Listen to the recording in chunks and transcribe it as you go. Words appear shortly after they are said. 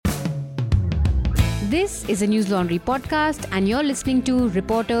This is a News Laundry podcast, and you're listening to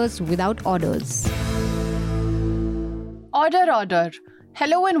Reporters Without Orders. Order.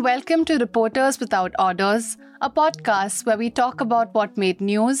 Hello and welcome to Reporters Without Orders, a podcast where we talk about what made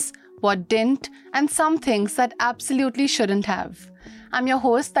news, what didn't, and some things that absolutely shouldn't have. I'm your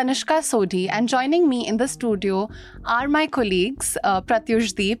host, Tanishka Sodhi, and joining me in the studio are my colleagues,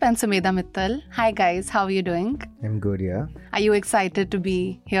 Pratyush Deep and Sumedha Mittal. Hi guys, how are you doing? I'm good, yeah. Are you excited to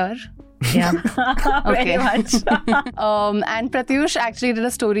be here? Yeah, Okay. very much. And Pratyush actually did a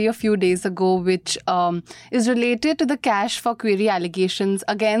story a few days ago which is related to the cash for query allegations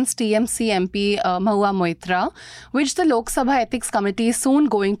against TMC MP Mahua Moitra, which the Lok Sabha Ethics Committee is soon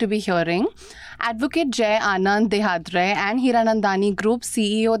going to be hearing. Advocate Jay Anand Dehadre and Hiranandani Group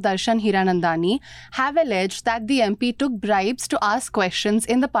CEO Darshan Hiranandani have alleged that the MP took bribes to ask questions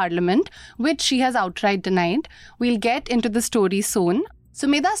in the parliament, which she has outright denied. We'll get into the story soon.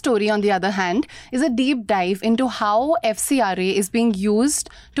 Sumedha's story, on the other hand, is a deep dive into how FCRA is being used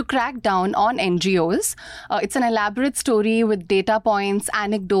to crack down on NGOs. It's an elaborate story with data points,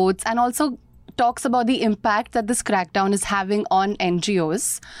 anecdotes, and also talks about the impact that this crackdown is having on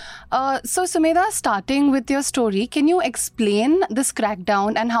NGOs. So Sumedha, starting with your story, can you explain this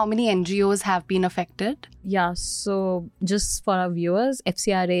crackdown and how many NGOs have been affected? Yeah, so just for our viewers,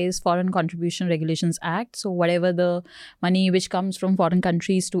 FCRA is Foreign Contribution Regulations Act. So whatever the money which comes from foreign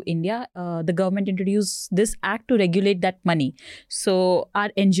countries to India, the government introduced this act to regulate that money. So our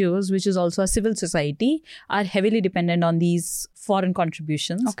NGOs, which is also a civil society, are heavily dependent on these foreign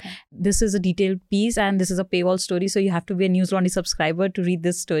contributions. Okay. This is a detailed piece and this is a paywall story. So you have to be a News Laundry subscriber to read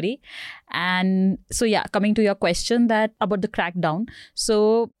this story. And so yeah, coming to your question that about the crackdown.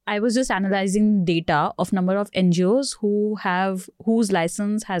 So I was just analyzing data of number of NGOs whose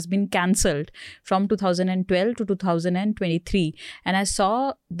license has been cancelled from 2012 to 2023. And I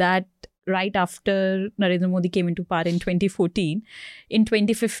saw that right after Narendra Modi came into power in 2014, in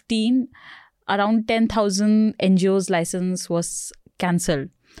 2015, around 10,000 NGOs license was cancelled.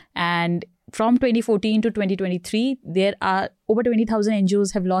 And from 2014 to 2023, there are over 20,000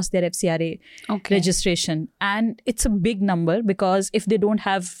 NGOs have lost their FCRA registration. And it's a big number because if they don't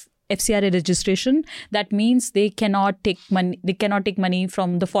have FCRA registration, that means they cannot take money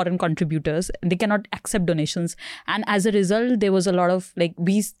from the foreign contributors. They cannot accept donations. And as a result, there was a lot of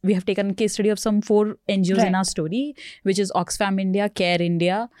we have taken a case study of some 4 NGOs in our story, which is Oxfam India, Care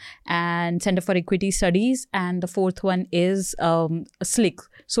India, and Center for Equity Studies. And the 4th one is SLIC,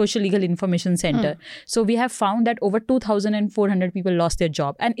 Social Legal Information Center. So we have found that over 2,400 people lost their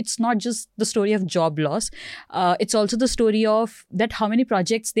job. And it's not just the story of job loss. It's also the story of that how many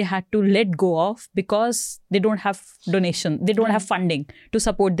projects they had to let go of because they don't have donation, they don't have funding to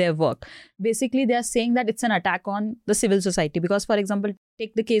support their work. Basically, they are saying that it's an attack on the civil society because, for example,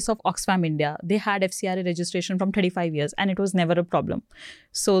 take the case of Oxfam India. They had FCRA registration from 35 years and it was never a problem.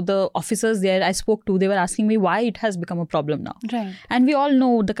 So the officers there I spoke to, they were asking me why it has become a problem now. Right. And we all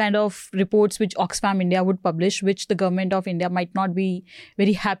know the kind of reports which Oxfam India would publish, which the government of India might not be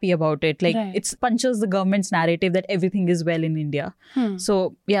very happy about it. It punches the government's narrative that everything is well in India.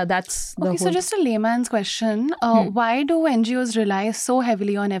 So yeah, that's the whole... So just a layman's question. Why do NGOs rely so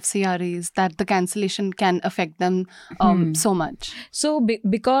heavily on FCRAs that the cancellation can affect them so much? So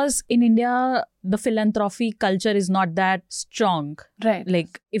because in India, the philanthropy culture is not that strong. Right.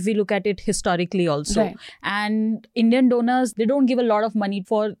 If we look at it historically also. Right. And Indian donors, they don't give a lot of money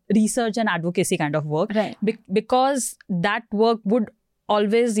for research and advocacy kind of work. Right. Because that work would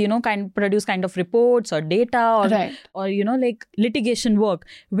always, produce kind of reports or data or litigation work,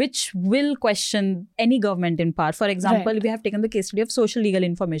 which will question any government in power. For example, we have taken the case study of Social Legal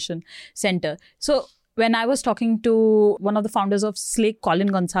Information Center. So when I was talking to one of the founders of SLIC, Colin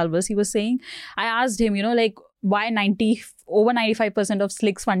Gonsalves, he was saying, I asked him, why over 95% of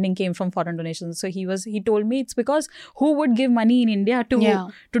SLIC's funding came from foreign donations. So he told me it's because who would give money in India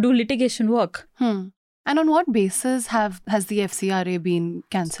to do litigation work? And on what basis has the FCRA been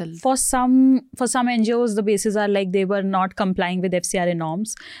cancelled? For some NGOs, the basis are they were not complying with FCRA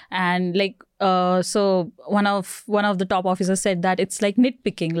norms, and so one of the top officers said that it's like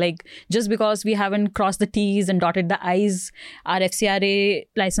nitpicking. Just because we haven't crossed the T's and dotted the I's, our FCRA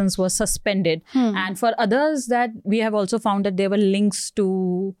license was suspended. And for others, that we have also found that there were links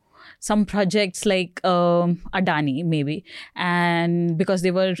to some projects like Adani maybe, and because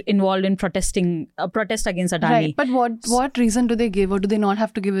they were involved in protest against Adani. Right, but what reason do they give, or do they not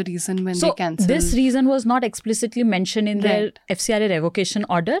have to give a reason when they cancel? This reason was not explicitly mentioned in their FCRA revocation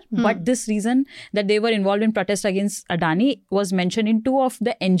order, but this reason that they were involved in protest against Adani was mentioned in 2 of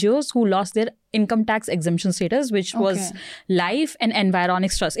the NGOs who lost their income tax exemption status, which was Life and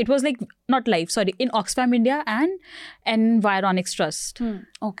Environics Trust. It was like, not Life, sorry, in Oxfam India and Environics Trust.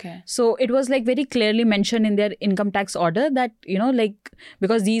 Okay. So it was like very clearly mentioned in their income tax order that, like,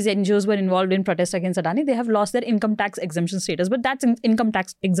 because these NGOs were involved in protest against Adani, they have lost their income tax exemption status. But that's income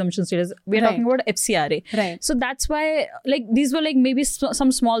tax exemption status. We're talking about FCRA. Right. So that's why, like, these were like maybe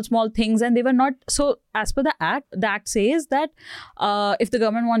some small things, and they were not. So as per the act says that if the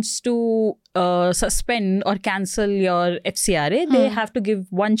government wants to suspend or cancel your FCRA, they have to give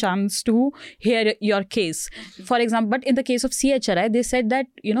one chance to hear your case. For example, but in the case of CHRI, they said that,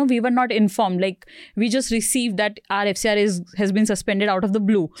 we were not informed. Like, we just received that our FCRA has been suspended out of the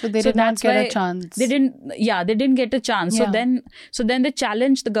blue. So they did not get a chance. They didn't get a chance. Yeah. So then they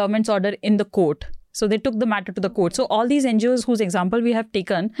challenged the government's order in the court. So they took the matter to the court. So all these NGOs whose example we have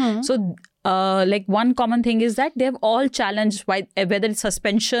taken, so like one common thing is that they have all challenged whether it's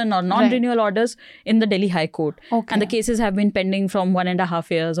suspension or non-renewal orders in the Delhi High Court. Okay. And the cases have been pending from 1.5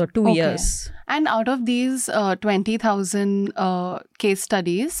 years or 2 years. And out of these 20,000 case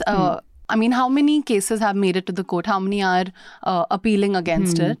studies, I mean, how many cases have made it to the court? How many are appealing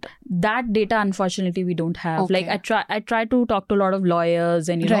against it? That data, unfortunately, we don't have. Okay. Like, I try to talk to a lot of lawyers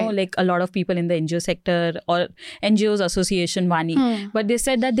and, like a lot of people in the NGO sector or NGOs Association, Vani. But they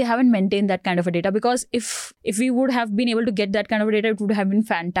said that they haven't maintained that kind of a data, because if we would have been able to get that kind of a data, it would have been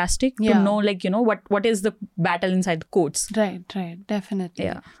fantastic to know, like, what is the battle inside the courts. Right. Definitely.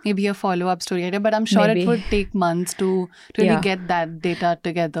 Yeah. Maybe a follow-up story. But I'm sure it would take months to really get that data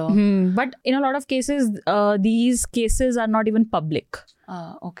together. But in a lot of cases, these cases are not even public.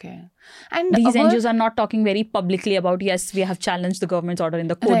 Okay. And these NGOs are not talking very publicly about, yes, we have challenged the government's order in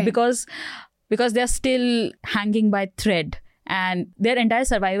the court, because they're still hanging by thread. And their entire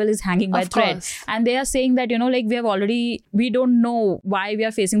survival is hanging by thread. And they are saying that, like, we don't know why we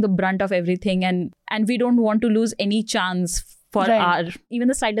are facing the brunt of everything. And we don't want to lose any chance for our, even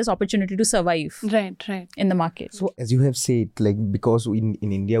the slightest opportunity to survive in the market. So as you have said, like, because in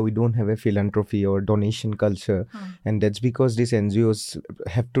India, we don't have a philanthropy or donation culture. And that's because these NGOs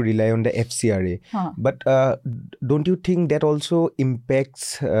have to rely on the FCRA. But don't you think that also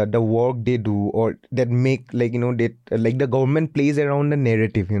impacts the work they do, or that make, like, like the government plays around the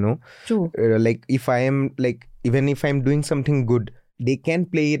narrative, True. Like, if I am, like, even if I'm doing something good, they can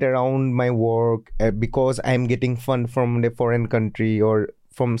play it around my work because I'm getting fund from the foreign country or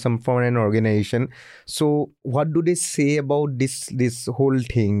from some foreign organization. So what do they say about this whole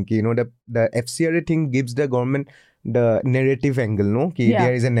thing? The FCRA thing gives the government the narrative angle, no?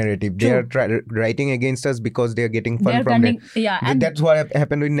 There is a narrative. True. They are writing against us because they are getting fund from them. And that's what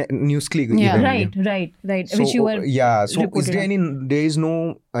happened with NewsClick. Right. So, which you were so is there is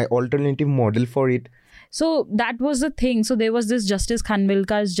no alternative model for it? So that was the thing. So there was this Justice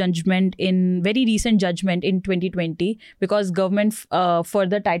Khanvilkar's judgment, very recent judgment in 2020, because government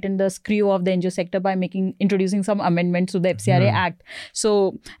further tightened the screw of the NGO sector by introducing some amendments to the FCRA Act.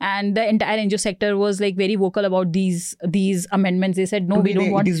 So, and the entire NGO sector was like very vocal about these amendments. They said, no, we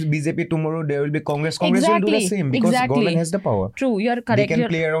don't want... It is BJP, tomorrow there will be Congress. Congress will do the same because government has the power. True, you're correct. They can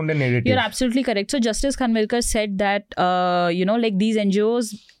play around the narrative. You're absolutely correct. So Justice Khanvilkar said that, like these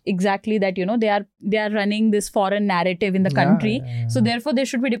NGOs, exactly that, they are running this foreign narrative in the country. So therefore they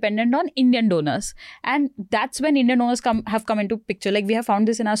should be dependent on Indian donors. And that's when Indian donors have come into picture. Like, we have found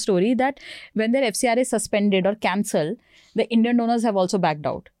this in our story that when their FCRA is suspended or cancelled, the Indian donors have also backed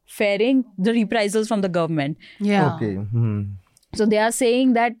out, fearing the reprisals from the government. Okay. So they are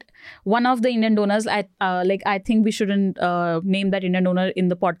saying that one of the Indian donors, I think we shouldn't name that Indian donor in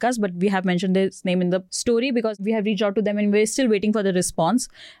the podcast, but we have mentioned his name in the story because we have reached out to them and we're still waiting for the response.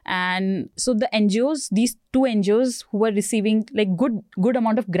 And so the NGOs, these two NGOs who were receiving like good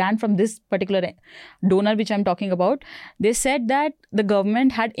amount of grant from this particular donor, which I'm talking about, they said that the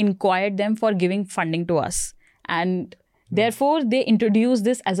government had inquired them for giving funding to us. And therefore, they introduced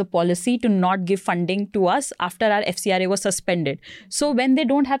this as a policy to not give funding to us after our FCRA was suspended. So when they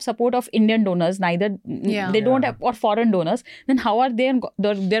don't have support of Indian donors, they don't have, or foreign donors, then how are they're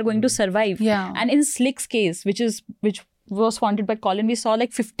going to survive? And in Slick's case, which was founded by Colin, we saw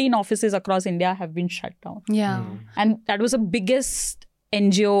like 15 offices across India have been shut down. And that was the biggest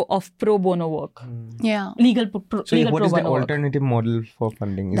NGO of pro bono work. Legal So pro what is bono the work. alternative model for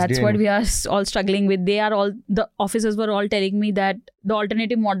funding? That's what we are all struggling with. The officers were all telling me that the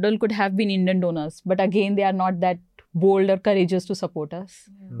alternative model could have been Indian donors. But again, they are not that bold or courageous to support us.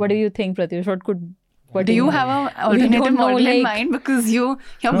 What do you think, Pratyush? What Do you have an alternative know, model in like- mind? Because your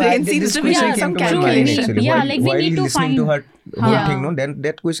No, brain this seems to be question doing came some to my mind, calculation. actually. Yeah, While- like we while need to listening to find- her whole Yeah. thing, no, then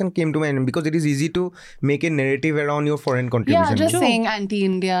that question came to mind because it is easy to make a narrative around your foreign Yeah, contribution. just no? saying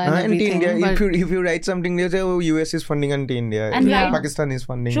anti-India and everything. Anti-India. But If you write something, they say, oh, US is funding anti-India, And right- Pakistan is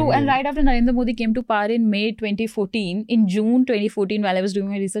funding. True, and India. right after Narendra Modi came to power in May 2014, in June 2014, while I was doing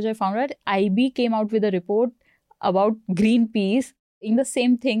my research, I found out IB came out with a report about Greenpeace in the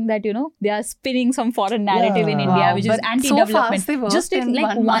same thing that, they are spinning some foreign narrative in Yeah. India, Wow, which but is so anti-development. fast they worked Just in in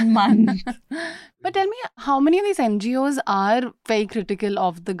like one one month. But tell me, how many of these NGOs are very critical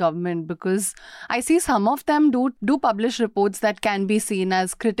of the government? Because I see some of them do publish reports that can be seen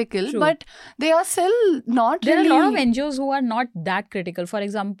as critical, True. but they are still not There really... are a lot of NGOs who are not that critical. For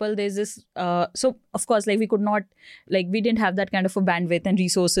example, there's this, so of course, like we could not, like we didn't have that kind of a bandwidth and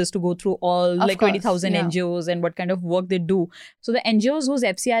resources to go through all Of like course, 20,000 yeah. NGOs and what kind of work they do. So the NGOs whose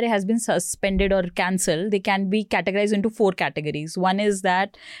FCRA has been suspended or cancelled, they can be categorized into 4 categories. One is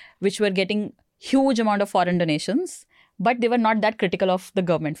that which were getting huge amount of foreign donations, but they were not that critical of the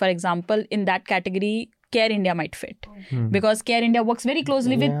government. For example, in that category, Care India might fit because Care India works very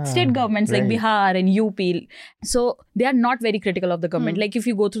closely with Yeah, state governments like right. Bihar and UP. So they are not very critical of the government. Like if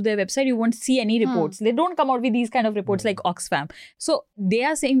you go through their website, you won't see any reports. They don't come out with these kind of reports like Oxfam. So they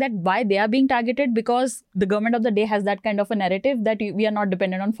are saying that why they are being targeted because the government of the day has that kind of a narrative that we are not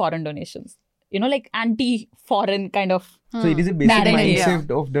dependent on foreign donations. Like anti-foreign kind of. So it is a basic Narrative.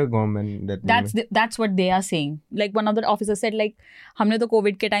 mindset of the government. That's what they are saying. Like one of the officers said, like हमने तो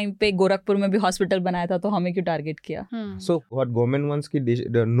Covid के time पे गोरखपुर में भी hospital बनाया था तो हमें क्यों टारगेट किया? So what government wants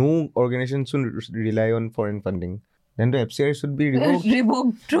the no organization should rely on foreign funding. Then the FCRA should be revoked.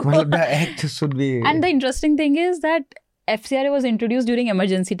 Revoked. True. Well, the act should be. And the interesting thing is that FCRA was introduced during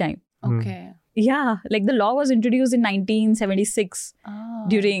emergency time. Okay. Yeah, like the law was introduced in 1976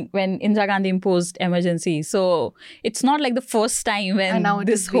 during when Indira Gandhi imposed emergency. So it's not like the first time when And now it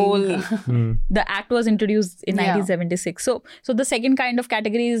this is being- whole the act was introduced in Yeah. 1976. So the second kind of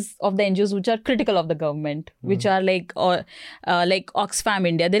categories of the NGOs which are critical of the government, which are like Oxfam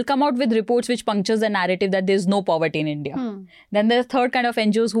India, they'll come out with reports which punctures the narrative that there's no poverty in India. Then there's third kind of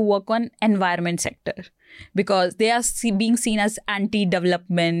NGOs who work on environment sector because they are being seen as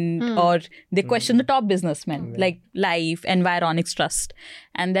anti-development or they question the top businessmen like Life, Environics Trust.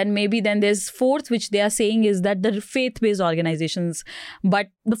 And then there's fourth, which they are saying is that the faith-based organizations. But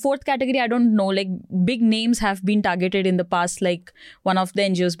the fourth category, I don't know, like big names have been targeted in the past, like one of the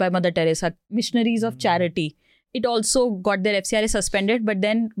NGOs by Mother Teresa, Missionaries of Charity. It also got their FCRA suspended, but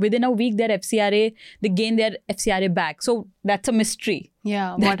then within a week, they gained their FCRA back. So that's a mystery.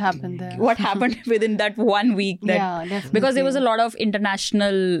 Yeah, what happened there? What happened within that 1 week? Yeah, definitely. Because there was a lot of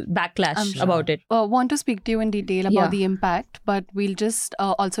international backlash about it. Want to speak to you in detail about Yeah. the impact, but we'll just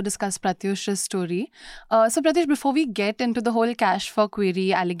also discuss Pratyush's story. So Pratyush, before we get into the whole cash for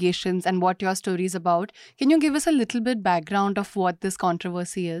query allegations and what your story is about, can you give us a little bit background of what this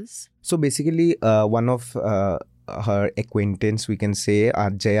controversy is? So basically, one of her acquaintance, we can say,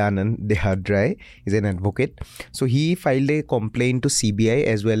 Jay Anand Dehadrai, is an advocate. So he filed a complaint to CBI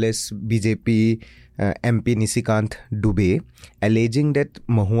as well as BJP MP Nisikant Dubey, alleging that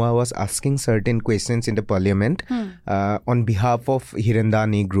Mahua was asking certain questions in the parliament on behalf of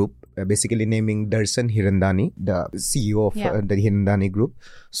Hirandani Group, basically naming Darshan Hirandani, the CEO of the Hirandani Group.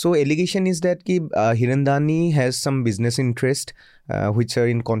 So allegation is that Hirandani has some business interest which are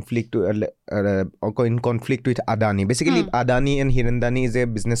in conflict with Adani. Basically, Adani and Hirandani is a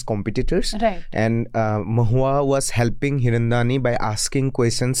business competitors. Right. And Mahua was helping Hirandani by asking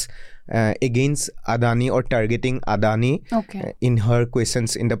questions against Adani or targeting Adani in her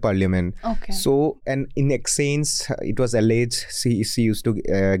questions in the parliament. Okay. So, and in exchange, it was alleged she used to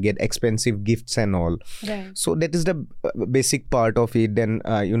get expensive gifts and all. Right. So that is the basic part of it. Then,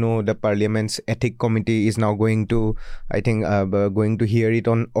 the parliament's ethic committee is now going to, I think, going to hear it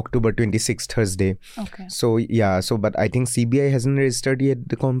on October 26th, Thursday. Okay. So, but I think CBI hasn't registered yet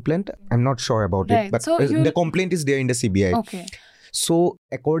the complaint. I'm not sure about Right. it, but So the complaint is there in the CBI. Okay. So,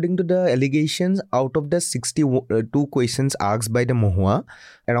 according to the allegations, out of the 62 questions asked by the Mahua,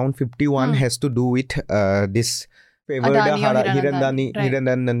 around 51 has to do with this favored Adani or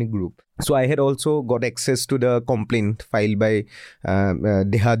Hirandani group. So, I had also got access to the complaint filed by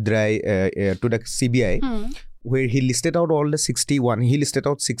Dehadrai to the CBI. where he listed out all the 61. He listed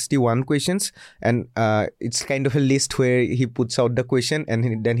out 61 questions, and it's kind of a list where he puts out the question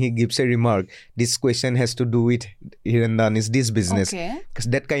and then he gives a remark. This question has to do with Hirandani's this business. Because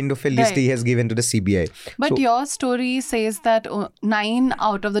that kind of a list he has given to the CBI. But your story says that 9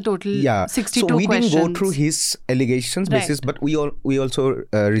 out of the total 62 so we questions. didn't go through his allegations basis, but we also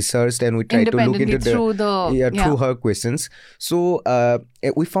researched and we tried to look into through through her questions. So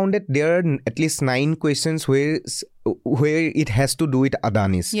we found that there are at least 9 questions where it has to do with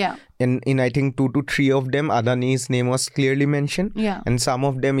Adani's. And in I think 2 to 3 of them, Adani's name was clearly mentioned. And some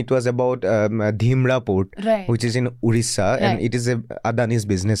of them it was about Dhimra port, which is in Orissa, and it is Adani's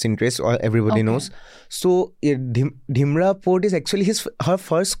business interest, or everybody knows. So Dhimra port is actually her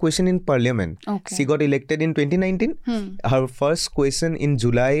first question in parliament. She got elected in 2019. Her first question in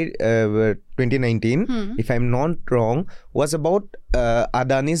July 2019, if I'm not wrong, was about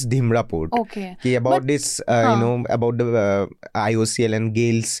Adani's Dhimra port. About this, about the IOCL and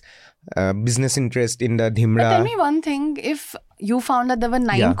GAIL's business interest in the Dhimra. But tell me one thing, if you found that there were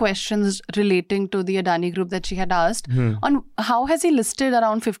 9 questions relating to the Adani group that she had asked, on how has he listed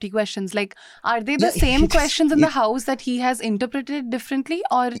around 50 questions? Like, are they the same questions in the house that he has interpreted differently,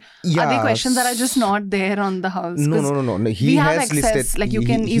 or are they questions that are just not there on the house? No. He has listed, like you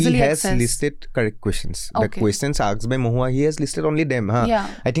can easily access. He has listed correct questions. The questions asked by Mahua, he has listed only them.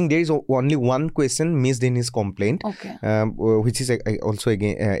 I think there is only one question missed in his complaint, which is also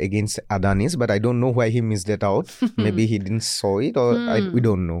against Adani's, but I don't know why he missed that out. Maybe he didn't saw it, or we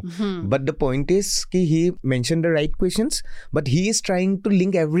don't know. But the point is he mentioned the right questions, but he is trying to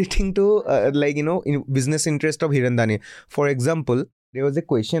link everything to in business interest of Hirandani. For example, there was a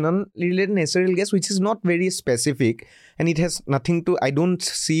question on related natural gas, which is not very specific, and it has nothing to, I don't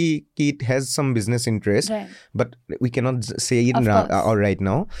see it has some business interest, but we cannot say it right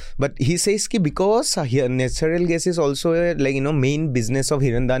now. But he says because natural gas is also main business of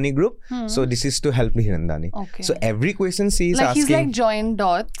Hirandani group, so this is to help Hirandani. So every question she is asking, he's like joined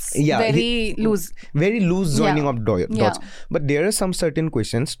dots, very loose joining of dots. But there are some certain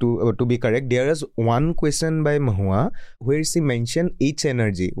questions to be correct. There is one question by Mahua where she mentioned H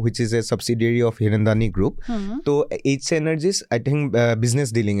Energy, which is a subsidiary of Hirandani group. So H Energy's, I think,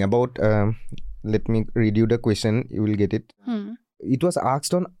 business dealing about, let me read you the question, you will get it. It was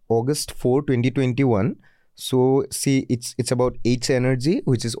asked on August 4, 2021. So see, it's about H Energy,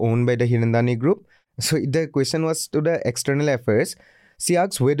 which is owned by the Hirandani group. So the question was to the external affairs. She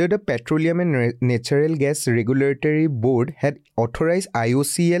asks whether the Petroleum and Natural Gas Regulatory Board had authorized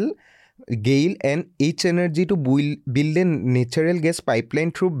IOCL, GAIL and H Energy to build a natural gas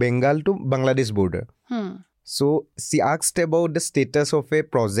pipeline through Bengal to Bangladesh border. So she asked about the status of a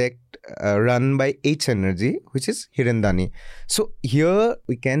project run by H Energy, which is Hirandani. So here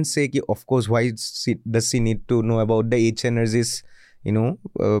we can say, of course, why does she need to know about the H Energy's,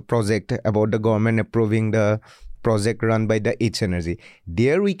 project, about the government approving the project run by the H Energy.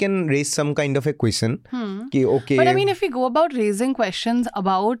 There we can raise some kind of a question. But I mean, if we go about raising questions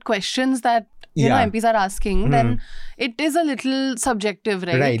about questions that MPs are asking, then it is a little subjective,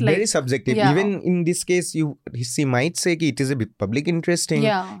 right? Right, very subjective. Even in this case, she might say it is a public interest.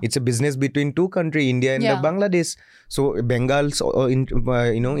 It's a business between two countries, India and Bangladesh. So Bengal's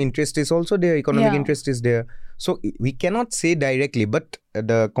interest is also there, economic interest is there. So we cannot say directly, but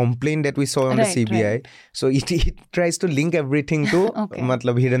the complaint that we saw on the CBI, so it tries to link everything to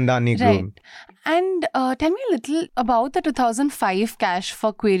Hirandani group. And tell me a little about the 2005 cash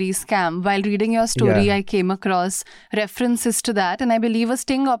for query scam. While reading your story, I came across references to that, and I believe a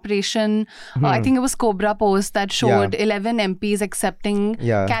sting operation, I think it was Cobra Post, that showed 11 MPs accepting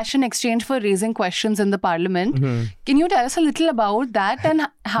cash in exchange for raising questions in the parliament. Can you tell us a little about that and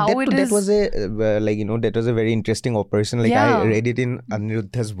how that was that was a very interesting operation. I read it in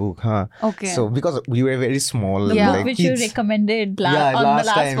Aniruddha's book. So because we were very small, the book which you recommended on the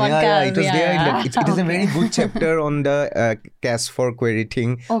last podcast. It was there. It is a very good chapter on the cash for query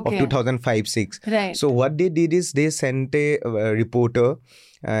thing of 2005-06. So what they did is they sent a reporter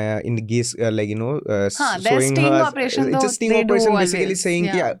in the case, showing her. Operation, it's a sting operation, basically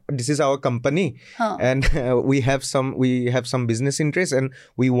saying, this is our company, and we have some business interests, and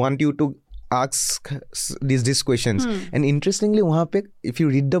we want you to ask these questions. And interestingly, if you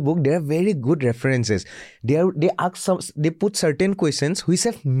read the book, there are very good references. They put certain questions which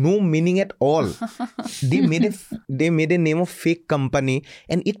have no meaning at all. They made a name of fake company,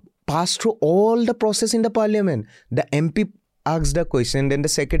 and it passed through all the process in the parliament. The MP asked the question, then the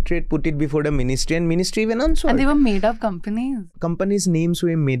secretariat put it before the ministry, and ministry even answered. And they were made up companies. Companies' names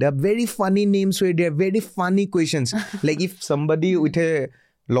were made up. Very funny names were there. Very funny questions. Like if somebody with a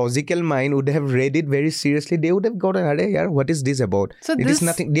logical mind would have read it very seriously, they would have gotten, what is this about? So it is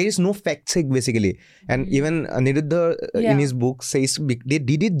nothing. There is no fact check basically. And even Aniruddha in his book says they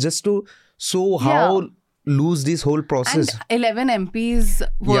did it just to show how loose this whole process. And 11 MPs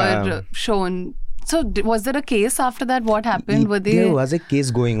were shown. So was there a case after that? What happened? There was a case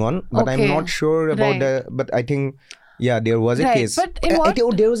going on, but I'm not sure about but I think, there was a case. But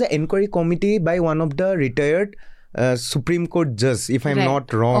there was an inquiry committee by one of the retired Supreme Court judge, if I'm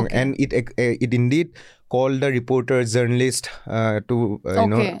not wrong, and it indeed called the reporter, journalist to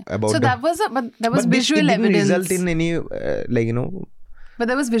about. So that was but visual evidence. Result in any But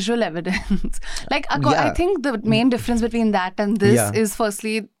there was visual evidence. I think the main difference between that and this is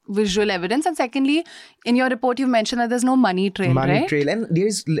firstly visual evidence, and secondly, in your report you've mentioned that there's no money trail, money trail, and there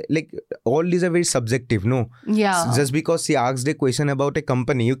is all these are very subjective. No, just because she asked a question about a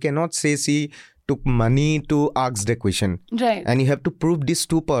company, you cannot say she took money to ask the question, right? And you have to prove these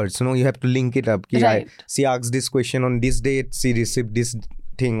two parts. You have to link it up. Right. She asked this question on this date. She received this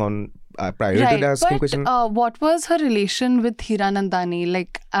thing on prior to the asking question. What was her relation with Hiranandani?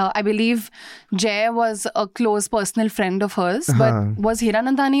 I believe Jay was a close personal friend of hers, but was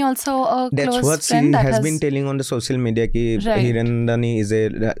Hiranandani also a That's close what friend? She has been telling on the social media. Hiranandani is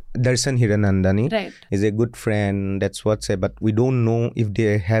Darshan Hiranandani is a good friend. That's what say. But we don't know if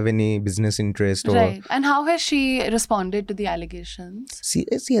they have any business interest or. Right. And how has she responded to the allegations? She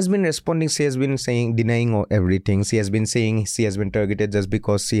has been responding. She has been denying everything. She has been saying she has been targeted just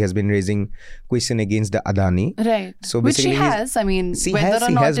because she has been raising question against the Adani. Right. So which she has. I mean, whether or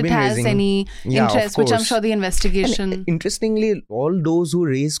not it has any interest, which I'm sure the investigation. And interestingly, all those who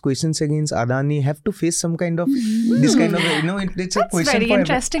raise questions against Adani have to face some kind of this kind of it's a question. That's very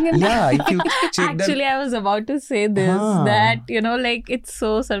interesting. If you check Actually, I was about to say this that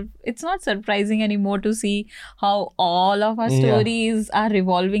it's not surprising anymore to see how all of our stories are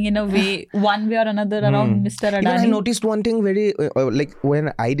revolving in a way, one way or another around Mr. Adani. I noticed one thing very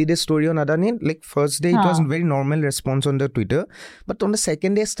when I did a story on Adani, first day it was very normal response on the Twitter, but on the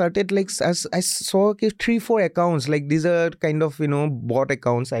second day I started as I saw 3-4 accounts, these are kind of bot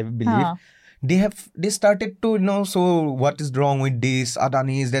accounts, I believe. They started to so what is wrong with this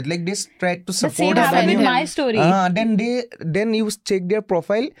Adani, is that they tried to support the same happened Adani. in my story. Then you check their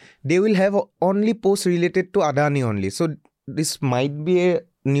profile, they will have only posts related to Adani only. So this might be a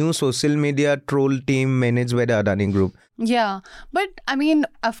new social media troll team managed by the Adani group. Yeah, but I mean,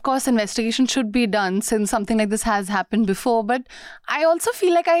 of course, investigation should be done since something like this has happened before. But I also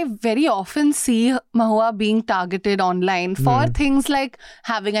feel like I very often see Mahua being targeted online for things like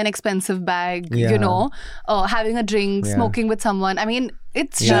having an expensive bag, having a drink, smoking with someone. I mean,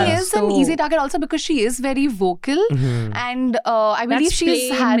 she is an easy target also because she is very vocal, and I believe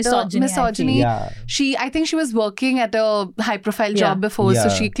she's had misogyny. I think she was working at a high-profile job before, so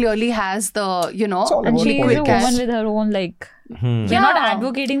she clearly has the and she is a woman with her own we're not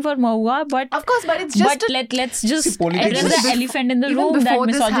advocating for Mahua, but of course, but it's just let's just address the elephant in the room that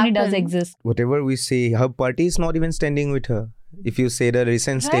misogyny does exist. Whatever we say, her party is not even standing with her. If you say the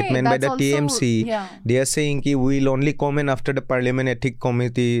recent statement by the TMC, they are saying we will only comment after the Parliament Ethics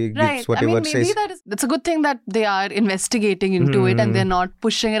Committee gives whatever says. That's a good thing that they are investigating into it and they're not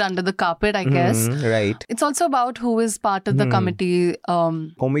pushing it under the carpet, I guess. Right. It's also about who is part of the committee.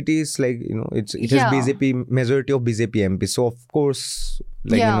 Committee is it has BJP, majority of BJP MPs. So of course,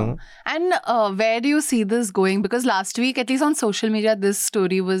 And where do you see this going? Because last week, at least on social media, this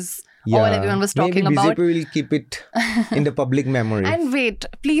story was all everyone was talking about. Maybe BJP will keep it in the public memory. And wait,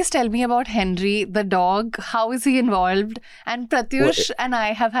 please tell me about Henry, the dog. How is he involved? And Pratyush and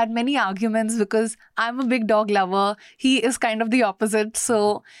I have had many arguments because I'm a big dog lover. He is kind of the opposite.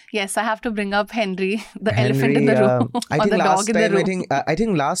 So yes, I have to bring up Henry, the elephant in the room, or the dog in the room. I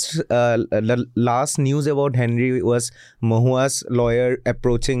think last news about Henry was Mahua's lawyer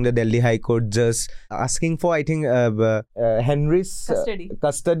approaching the Delhi High Court judge asking for Henry's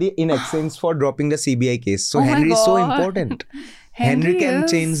custody in exchange for dropping the CBI case. So Henry is so important. Henry can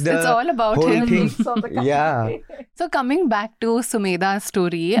change the it's all about whole him. thing. Yeah. So coming back to Sumeda's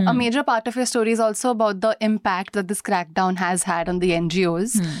story, a major part of your story is also about the impact that this crackdown has had on the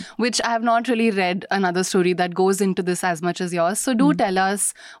NGOs, which I have not really read another story that goes into this as much as yours. So do tell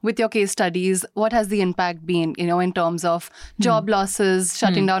us with your case studies, what has the impact been, in terms of job losses,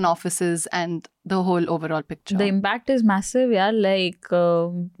 shutting down offices and the whole overall picture? The impact is massive. Yeah, we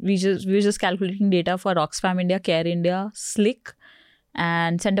were just calculating data for Oxfam India, Care India, Slick,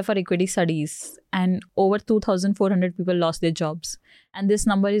 and Center for Equity Studies, and over 2,400 people lost their jobs. And this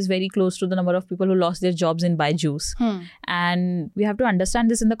number is very close to the number of people who lost their jobs in Byju's. And we have to understand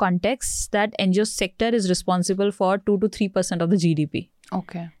this in the context that NGO sector is responsible for 2 to 3% of the GDP.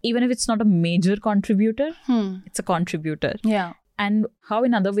 Okay. Even if it's not a major contributor, it's a contributor. Yeah. And how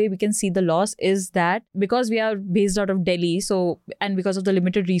another way we can see the loss is that because we are based out of Delhi, and because of the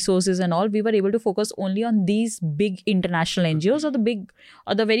limited resources and all, we were able to focus only on these big international NGOs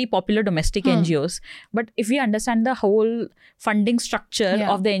or the very popular domestic NGOs. But if we understand the whole funding structure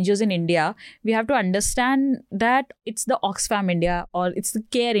of the NGOs in India, we have to understand that it's the Oxfam India or it's the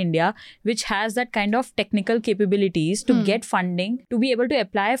Care India which has that kind of technical capabilities to get funding, to be able to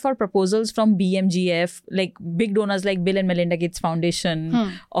apply for proposals from BMGF, like big donors like Bill and Melinda Gates Foundation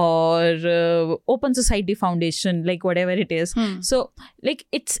or Open Society Foundation, like whatever it is. So like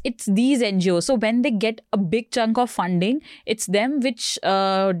it's these NGOs. So when they get a big chunk of funding, it's them which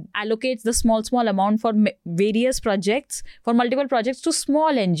allocates the small amount for various projects, for multiple projects to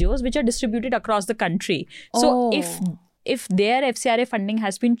small NGOs which are distributed across the country. So if their FCRA funding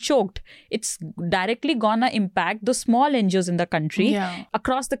has been choked, it's directly gonna impact the small NGOs in the country,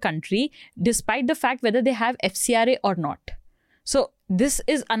 across the country, despite the fact whether they have FCRA or not. So this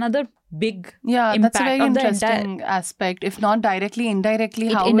is another big impact. That's a very of the interesting aspect. If not directly,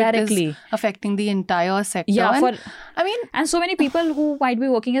 indirectly, how it is affecting the entire sector. Yeah, and so many people who might be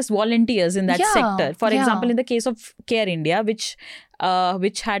working as volunteers in that sector. For example, in the case of Care India, which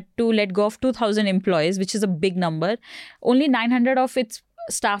had to let go of 2,000 employees, which is a big number, only 900 of its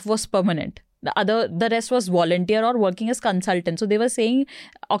staff was permanent. The rest was volunteer or working as consultant. So they were saying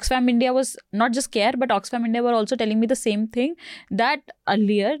Oxfam India was not just Care, but Oxfam India were also telling me the same thing, that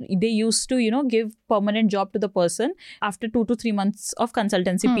earlier they used to, give permanent job to the person after 2 to 3 months of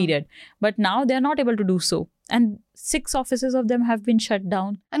consultancy period. But now they're not able to do so. And 6 offices of them have been shut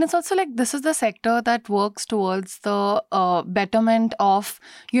down. And it's also like this is the sector that works towards the betterment of,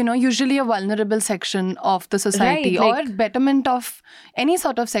 usually a vulnerable section of the society, or betterment of any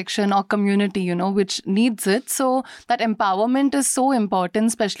sort of section or community, which needs it. So that empowerment is so important,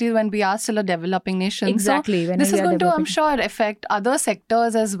 especially when we are still a developing nation. Exactly. So this is going to, I'm sure, affect other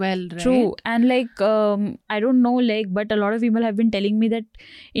sectors as well, right? True. And I don't know, but a lot of people have been telling me that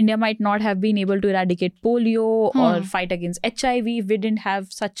India might not have been able to eradicate polio or fight against HIV. We didn't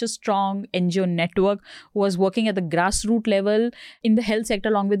have such a strong NGO network who was working at the grassroots level in the health sector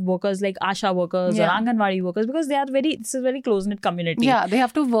along with workers like ASHA workers or Anganwadi workers, because it's a very close-knit community. Yeah, they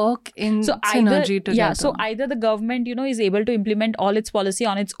have to work in synergy together. Yeah, so either the government, is able to implement all its policy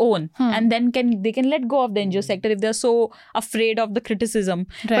on its own and then they can let go of the NGO sector if they're so afraid of the criticism.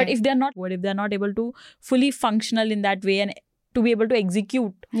 Right. But if they're not able to fully functional in that way and to be able to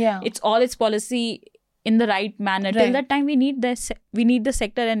execute its policy in the right manner, till that time we need the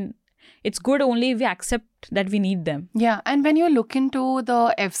sector, and it's good only if we accept that we need them. Yeah, and when you look into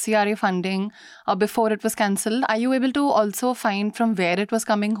the FCRA funding before it was cancelled, are you able to also find from where it was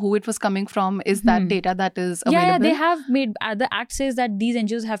coming, who it was coming from? Is that data that is available? Yeah, they have made, the act says that these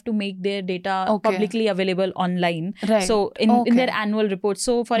NGOs have to make their data publicly available online. Right. So in their annual reports.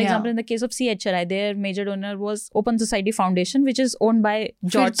 So for example, in the case of FCRA, their major donor was Open Society Foundation, which is owned by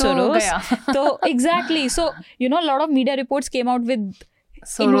George Soros. So exactly. So, a lot of media reports came out with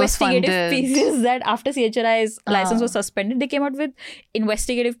investigative pieces that after CHRI's license was suspended, they came out with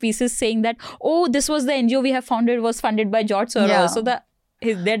investigative pieces saying that, this was the NGO we have founded, was funded by George Soros. So their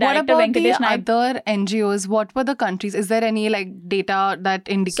director, what about Venkatesh Naik, the other NGOs? What were the countries? Is there any data that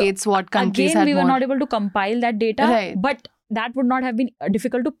indicates what countries again, had we were more? not able to compile that data, but that would not have been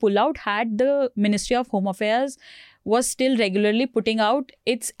difficult to pull out had the Ministry of Home Affairs was still regularly putting out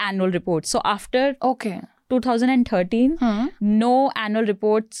its annual reports. So after 2013, no annual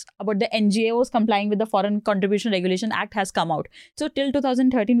reports about the NGOs complying with the Foreign Contribution Regulation Act has come out. So till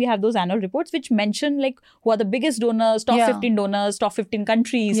 2013, we have those annual reports which mention who are the biggest donors, top 15 donors, top 15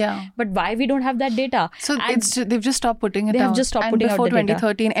 countries. Yeah. But why we don't have that data? So they've just stopped putting it out. They have just stopped putting out the data.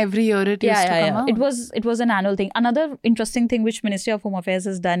 Before 2013, every year it used to come out. It was an annual thing. Another interesting thing which Ministry of Home Affairs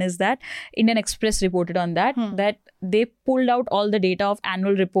has done is that Indian Express reported on that they pulled out all the data of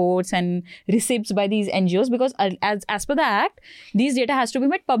annual reports and receipts by these NGOs, because as per the act, these data has to be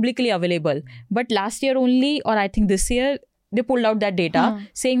made publicly available. But last year only, or I think this year, they pulled out that data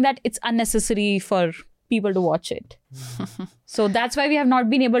saying that it's unnecessary for people to watch it. So that's why we have not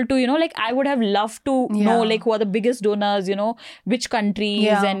been able to, I would have loved to know who are the biggest donors, which countries,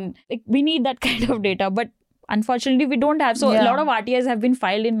 and we need that kind of data. But unfortunately, we don't have. So a lot of RTIs have been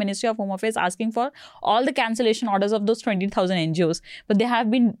filed in Ministry of Home Affairs asking for all the cancellation orders of those 20,000 NGOs. But the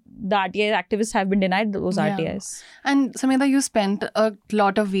RTI activists have been denied those RTIs. And Sameda, you spent a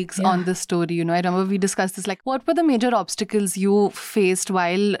lot of weeks on this story. You know, I remember we discussed this. Like, what were the major obstacles you faced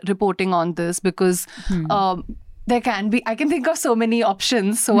while reporting on this? Because there can be, I can think of so many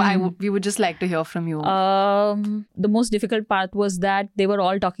options. So we would just like to hear from you. The most difficult part was that they were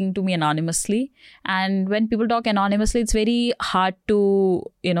all talking to me anonymously. And when people talk anonymously, it's very hard to,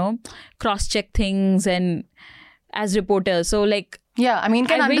 cross-check things and as reporters. So like, I mean,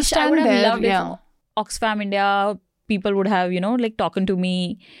 I wish I would have loved if Oxfam India people would have, talking to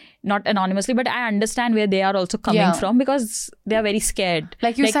me, not anonymously, but I understand where they are also coming from because they are very scared.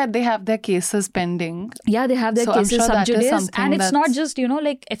 Like you said, they have their cases pending. Yeah, they have their cases sure sub judice. And it's not just,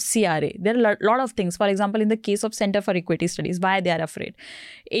 like FCRA. There are a lot of things. For example, in the case of Center for Equity Studies, why they are afraid.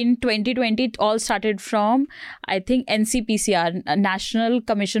 In 2020, it all started from, I think, NCPCR, National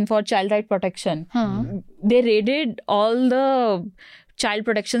Commission for Child Right Protection. They raided all the child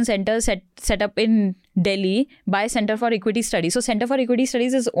protection centers set up in Delhi by Center for Equity Studies. So Center for Equity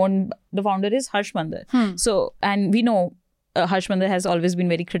Studies is owned, the founder is Harsh Mandar. So, and we know Harsh Mandar has always been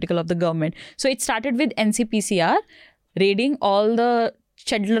very critical of the government. So it started with NCPCR raiding all the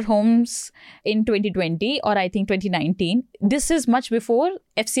Chandler homes in 2020 or I think 2019. This is much before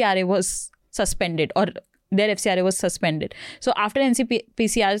FCRA was suspended or their FCRA was suspended. So after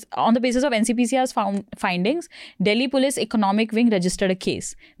NCPCR's, on the basis of NCPCR's findings, Delhi Police Economic Wing registered a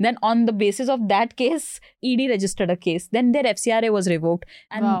case. Then on the basis of that case, ED registered a case. Then their FCRA was revoked.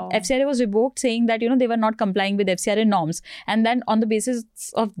 And FCRA was revoked saying that, they were not complying with FCRA norms. And then on the basis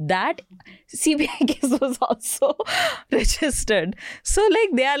of that, CBI case was also registered. So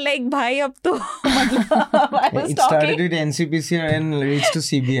like, they are like, bhai, ab to, it started with NCPCR and reached to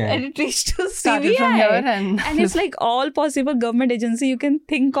CBI. And it reached to Started from here CBI. And it's like all possible government agency you can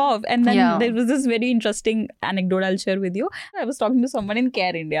think of. And then there was this very interesting anecdote I'll share with you. I was talking to someone in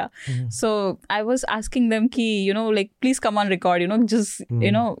Care India. So I was asking them, please come on record,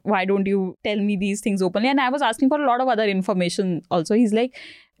 why don't you tell me these things openly? And I was asking for a lot of other information also. He's like,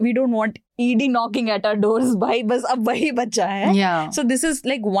 we don't want ED knocking at our doors. Bhai, bas ab wahi bacha hai. So this is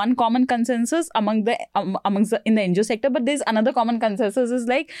like one common consensus amongst the in the NGO sector. But there's another common consensus is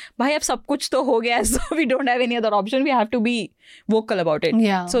like, bhai, ab sab kuch to ho gaya, so we don't have any other option. We have to be vocal about it.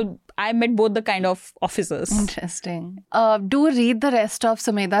 So I met both the kind of officers. Interesting. Do read the rest of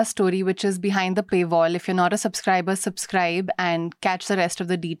Sumeda's story, which is behind the paywall. If you're not a subscriber, subscribe and catch the rest of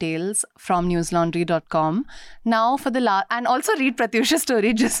the details from newslaundry.com. Now for the and also read Pratyush's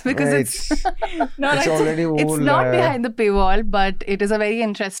story just because it's already old. It's not behind the paywall, but it is a very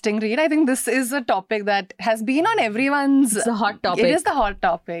interesting read. I think this is a topic that has been on everyone's... It's a hot topic. It is the hot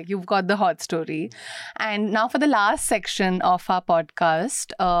topic. You've got the hot story. And now for the last section of our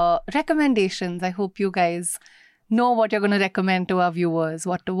podcast, recommendations. I hope you guys know what you're going to recommend to our viewers,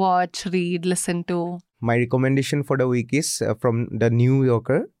 what to watch, read, listen to. My recommendation for the week is from the New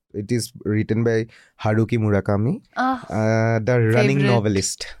Yorker. It is written by Haruki Murakami, the running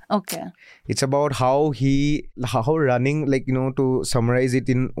novelist. Okay. It's about how running, to summarize it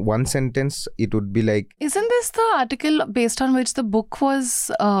in one sentence, it would be like... Isn't this the article based on which the book was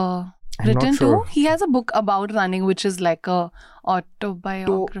written sure. to? He has a book about running, which is like a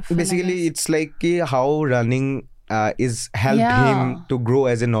autobiography. So basically, it's like how running is helped him to grow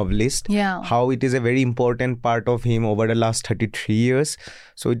as a novelist. How it is a very important part of him over the last 33 years.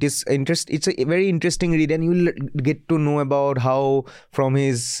 So it is it's a very interesting read, and you'll get to know about how from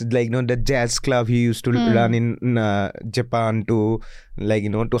his the jazz club he used to run in Japan to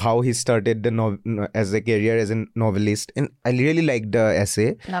to how he started as a career as a novelist. And I really like the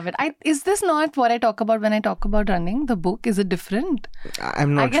essay. Love it. Is this not what I talk about when I talk about running? The book, is it different?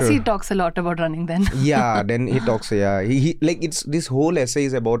 I'm not sure. I guess he talks a lot about running then. Then he talks. He it's this whole essay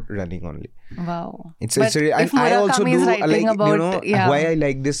is about running only. Wow. I also do why I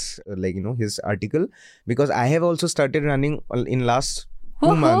like this his article, because I have also started running in last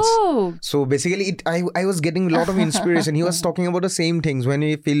 2 months. So basically I was getting a lot of inspiration. He was talking about the same things when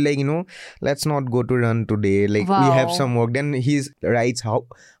we feel let's not go to run today, we have some work. Then he writes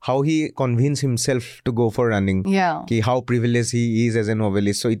how he convinced himself to go for running. How privileged he is as a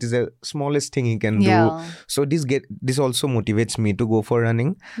novelist. So it is the smallest thing he can do. So this also motivates me to go for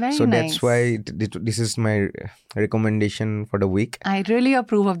running. Very nice. That's why this is my recommendation for the week. I really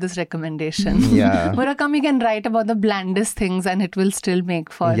approve of this recommendation. Yeah. Murakami can write about the blandest things and it will still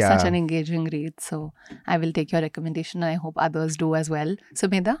make for such an engaging read. So I will take your recommendation, and I hope others do as well.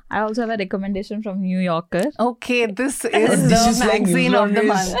 Sumedha? I also have a recommendation from New Yorker. Okay, this is the magazine of the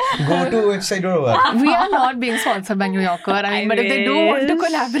month. Go-to website or what? We are not being sponsored by New Yorker. I mean, but if they do want to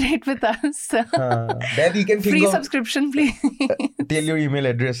collaborate with us, then you can think free of subscription, please. tell your email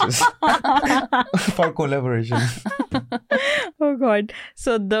addresses for collaboration. Oh God.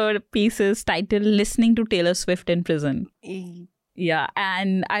 So the piece is titled Listening to Taylor Swift in Prison. Yeah,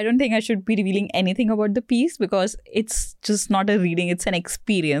 and I don't think I should be revealing anything about the piece because it's just not a reading, it's an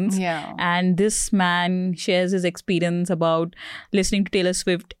experience. Yeah. And this man shares his experience about listening to Taylor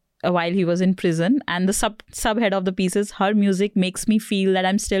Swift while he was in prison. And the subhead of the piece is, her music makes me feel that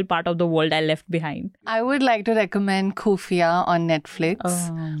I'm still part of the world I left behind. I would like to recommend Khufia on Netflix.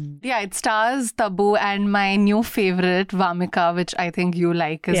 Yeah, it stars Tabu and my new favorite, Vamika, which I think you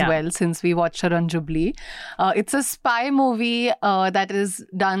like as well since we watched her on Jubilee. It's a spy movie that is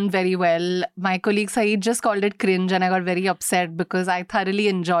done very well. My colleague Saeed just called it cringe and I got very upset because I thoroughly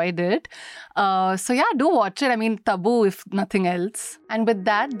enjoyed it. So yeah, do watch it. I mean, Tabu if nothing else. And with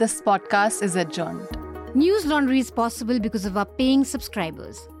that, this podcast is adjourned. News Laundry is possible because of our paying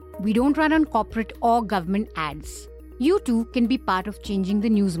subscribers. We don't run on corporate or government ads. You too can be part of changing the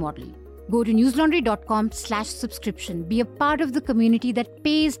news model. Go to newslaundry.com/subscription. Be a part of the community that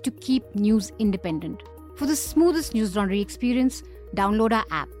pays to keep news independent. For the smoothest News Laundry experience, download our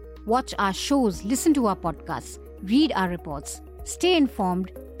app. Watch our shows, listen to our podcasts, read our reports, stay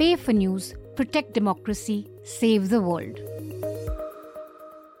informed, pay for news, protect democracy, save the world.